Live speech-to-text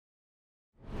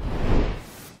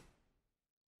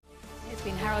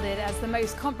Heralded as the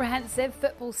most comprehensive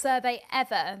football survey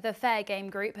ever, the Fair Game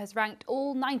Group has ranked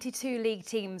all 92 league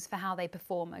teams for how they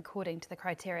perform according to the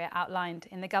criteria outlined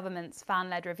in the government's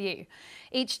fan-led review.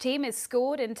 Each team is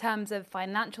scored in terms of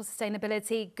financial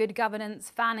sustainability, good governance,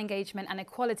 fan engagement and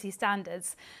equality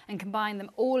standards, and combine them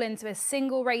all into a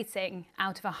single rating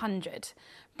out of 100.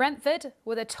 Brentford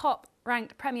were the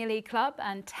top-ranked Premier League club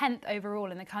and 10th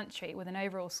overall in the country with an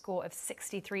overall score of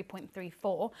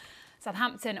 63.34.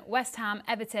 Southampton, West Ham,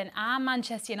 Everton and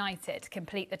Manchester United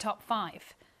complete the top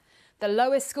 5. The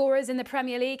lowest scorers in the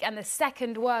Premier League and the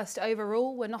second worst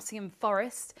overall were Nottingham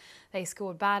Forest. They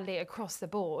scored badly across the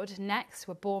board. Next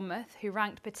were Bournemouth, who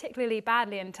ranked particularly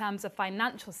badly in terms of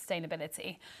financial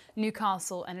sustainability.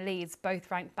 Newcastle and Leeds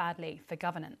both ranked badly for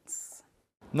governance.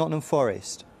 Nottingham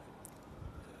Forest,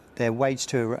 their wage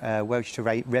to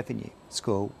rate revenue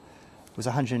score was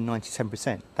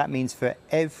 197%. That means for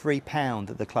every pound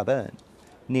that the club earned,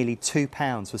 nearly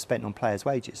 £2 was spent on players'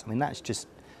 wages. I mean, that's just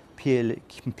purely,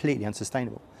 completely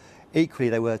unsustainable. Equally,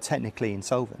 they were technically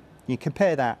insolvent. You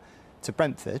compare that to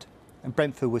Brentford, and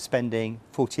Brentford was spending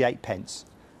 48 pence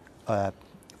for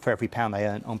every pound they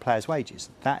earned on players' wages.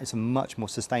 That is a much more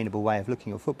sustainable way of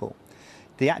looking at football.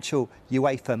 The actual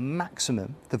UEFA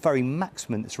maximum, the very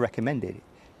maximum that's recommended,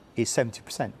 is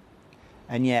 70%.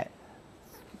 And yet,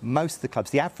 most of the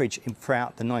clubs, the average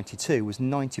throughout the 92 was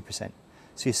 90%.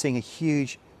 So you're seeing a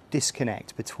huge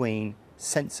disconnect between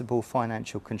sensible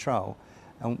financial control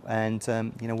and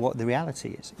you know, what the reality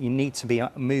is. You need to be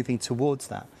moving towards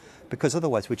that, because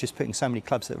otherwise we're just putting so many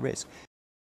clubs at risk.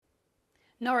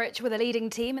 Norwich were the leading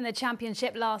team in the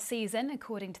Championship last season,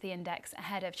 according to the index,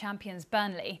 ahead of champions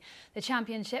Burnley. The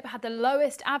Championship had the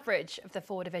lowest average of the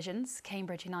 4 divisions.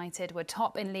 Cambridge United were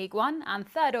top in League One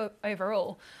and 3rd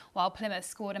overall, while Plymouth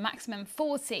scored a maximum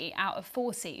 40 out of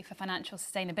 40 for financial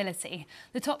sustainability.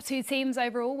 The top 2 teams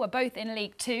overall were both in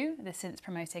League Two, the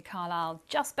since-promoted Carlisle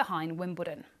just behind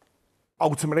Wimbledon.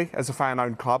 Ultimately, as a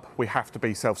fan-owned club, we have to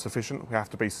be self-sufficient, we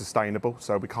have to be sustainable,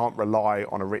 so we can't rely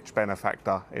on a rich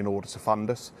benefactor in order to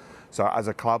fund us. So as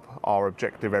a club, our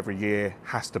objective every year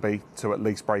has to be to at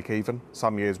least break even.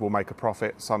 Some years we'll make a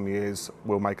profit, some years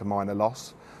we'll make a minor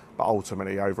loss, but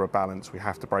ultimately, over a balance, we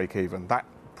have to break even. That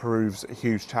proves a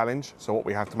huge challenge, so what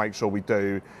we have to make sure we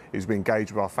do is we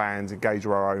engage with our fans, engage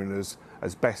with our owners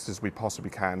as best as we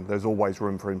possibly can. There's always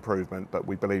room for improvement, but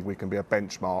we believe we can be a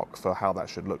benchmark for how that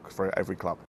should look for every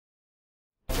club.